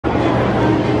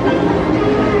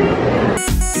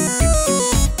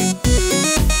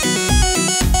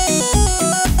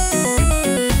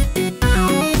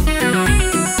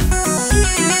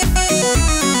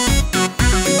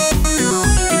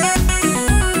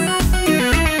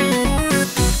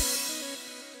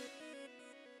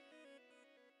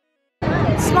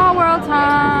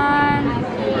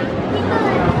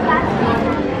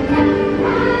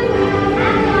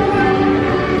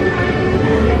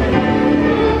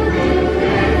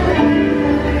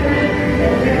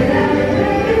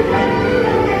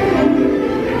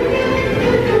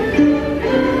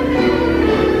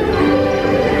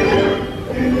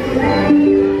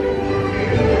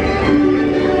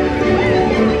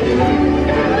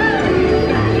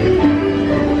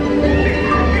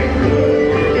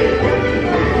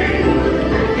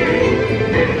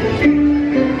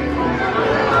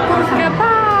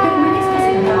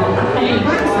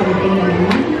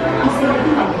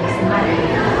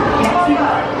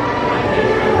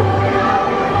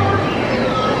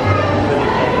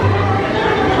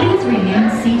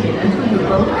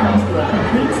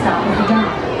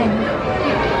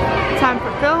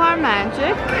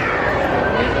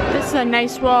is a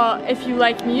nice wall if you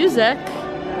like music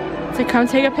to come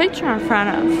take a picture in front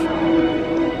of.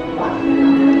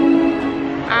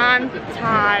 I'm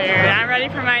tired. I'm ready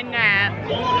for my nap.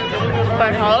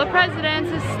 But Hall of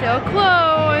Presidents is still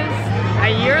closed a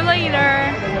year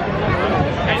later.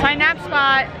 That's my nap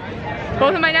spot.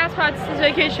 Both of my nap spots this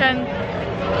vacation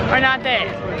are not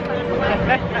there.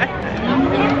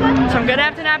 So I'm gonna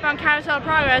have to nap on Carousel of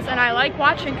Progress, and I like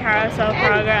watching Carousel of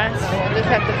Progress. We'll just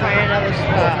have to find another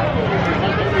spot.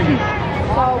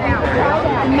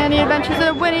 Many Adventures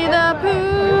of Winnie the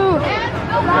Pooh.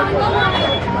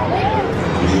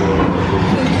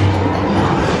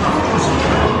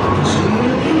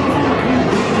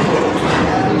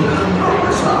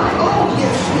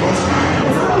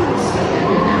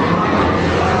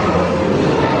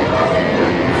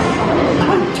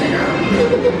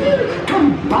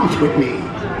 Come bounce with me.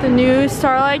 The new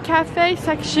Starlight Cafe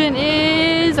section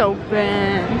is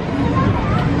open.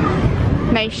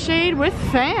 Nice shade with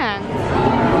fans.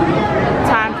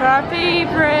 Time for our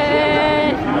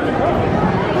favorite.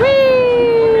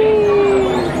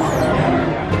 Whee!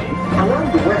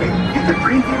 Along the way, you can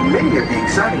preview many of the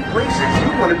exciting places you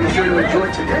want to be sure to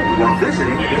enjoy today while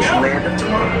visiting this land of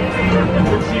tomorrow.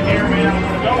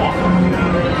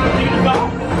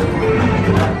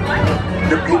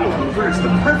 The People Mover is the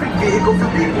perfect vehicle for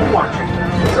people watching.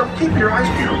 So keep your eyes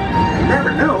peeled. You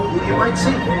never know who you might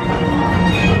see.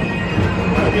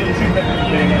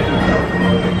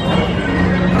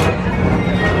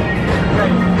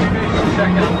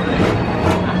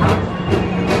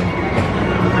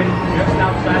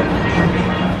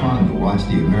 Fun to watch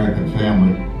the American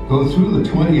family go through the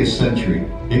 20th century,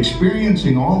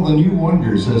 experiencing all the new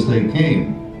wonders as they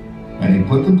came. And he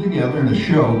put them together in a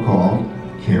show called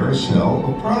Carousel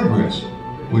of Progress,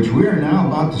 which we are now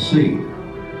about to see.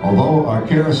 Although our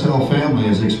Carousel family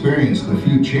has experienced a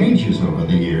few changes over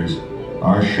the years,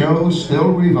 our show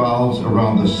still revolves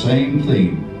around the same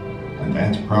theme, and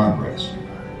that's progress.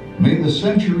 May the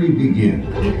century begin.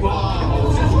 When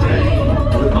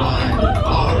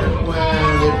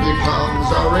it becomes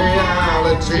a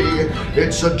reality,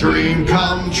 it's a dream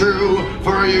come true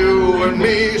for you and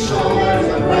me. So there's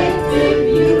a great big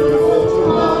beautiful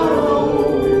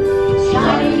tomorrow,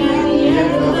 shining at the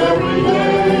end of every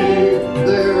day.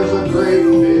 There's a great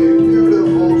big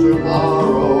beautiful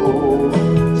tomorrow,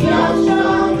 just a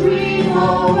dream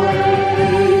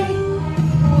away.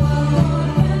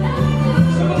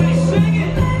 Somebody sing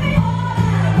it.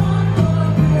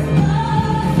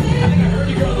 I think I heard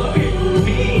you girls love it.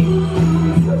 Me.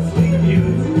 So sweet of you.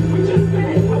 We just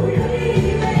finished. How weird.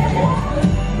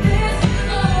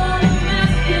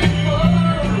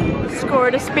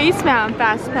 Scored a Space Mountain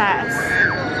Fast Pass.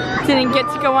 Didn't get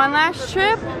to go on last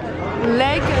trip.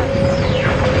 Lego.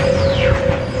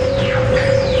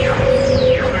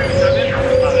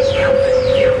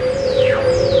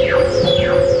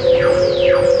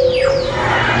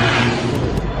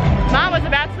 Mom was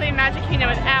about to leave Magic Kingdom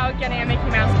without getting a Mickey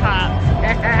Mouse pop.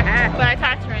 But I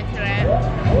talked her into it.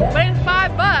 But it's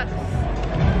 $5.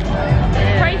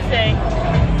 Pricey.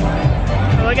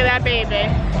 But look at that baby.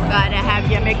 Gotta have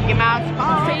your Mickey Mouse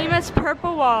pop. Famous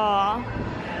purple wall.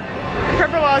 The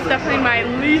purple wall is definitely my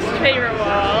least favorite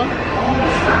wall.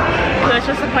 So it's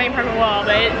just a plain purple wall,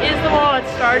 but it is the wall that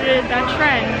started that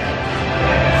trend.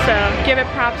 So give it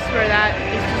props where that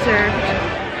is deserved.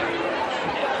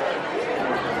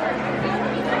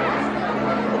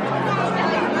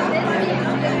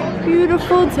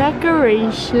 Beautiful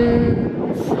decorations.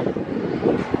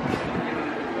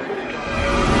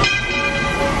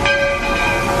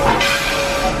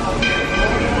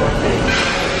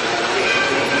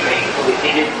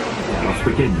 Los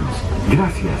pequeños,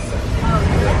 gracias.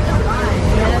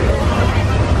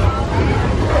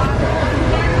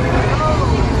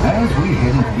 As we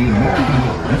head into the American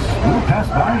wilderness, we'll pass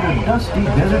by the dusty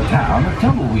desert town of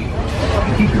Tumbleweed.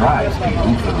 And keep your eyes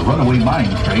peeled for the runaway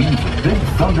mine trains of Big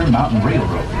Thunder Mountain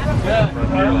Railroad.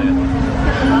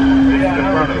 In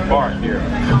front of the park here.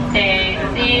 Stay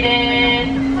seated.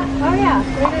 Oh yeah,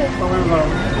 there it is.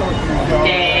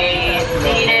 Stay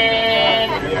seated.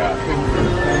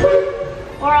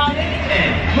 We're on.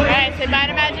 Alright, say bye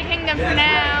to Magic Kingdom for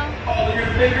now.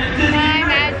 Bye,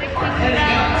 Magic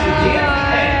Kingdom.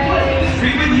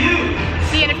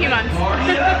 See you in a few months.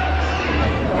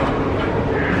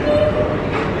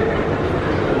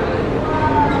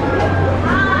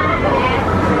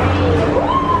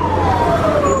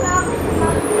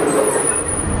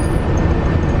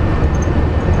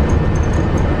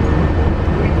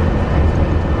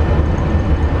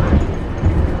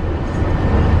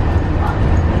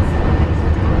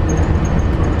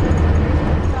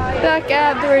 Back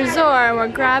at the resort. store and we're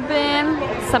grabbing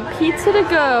some pizza to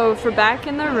go for back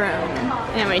in the room.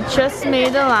 And we just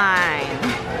made a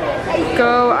line.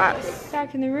 Go us.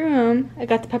 Back in the room, I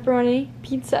got the pepperoni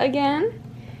pizza again.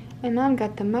 And Mom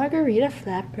got the margarita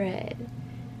flatbread.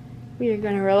 We are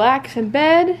gonna relax in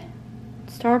bed,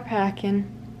 start packing.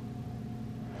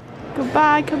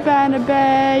 Goodbye, Cabana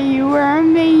Bay, you were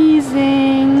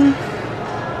amazing.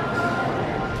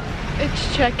 It's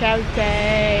checkout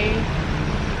day.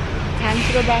 Time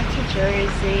to go back to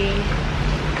Jersey.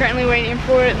 Currently waiting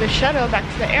for the shuttle back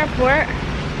to the airport.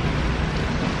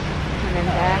 And then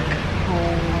back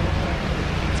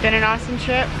home. It's been an awesome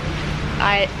trip.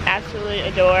 I absolutely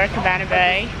adore Cabana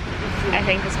Bay. I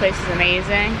think this place is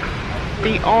amazing.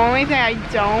 The only thing I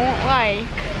don't like,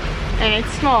 and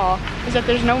it's small, is that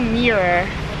there's no mirror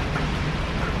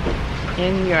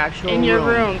In your actual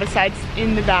room besides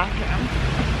in the bathroom.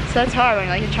 So that's hard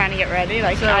when you're trying to get ready.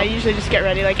 Like, I usually just get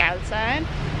ready like outside.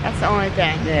 That's the only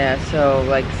thing. Yeah, so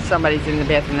like somebody's in the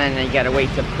bathroom and then you gotta wait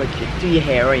to do your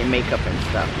hair or your makeup and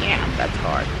stuff. Yeah. That's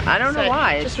hard. I don't know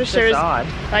why. It's just odd.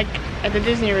 Like at the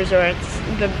Disney resorts,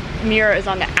 the mirror is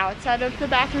on the outside of the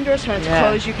bathroom door, so when it's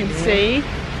closed you can see.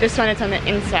 This one, it's on the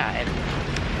inside.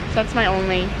 So that's my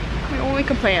only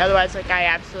complaint. Otherwise, like, I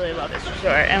absolutely love this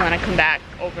resort and want to come back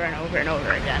over and over and over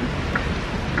again.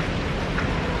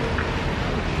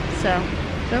 So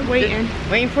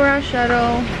waiting for our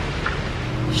shuttle.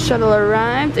 Shuttle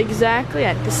arrived exactly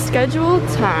at the scheduled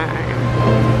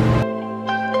time.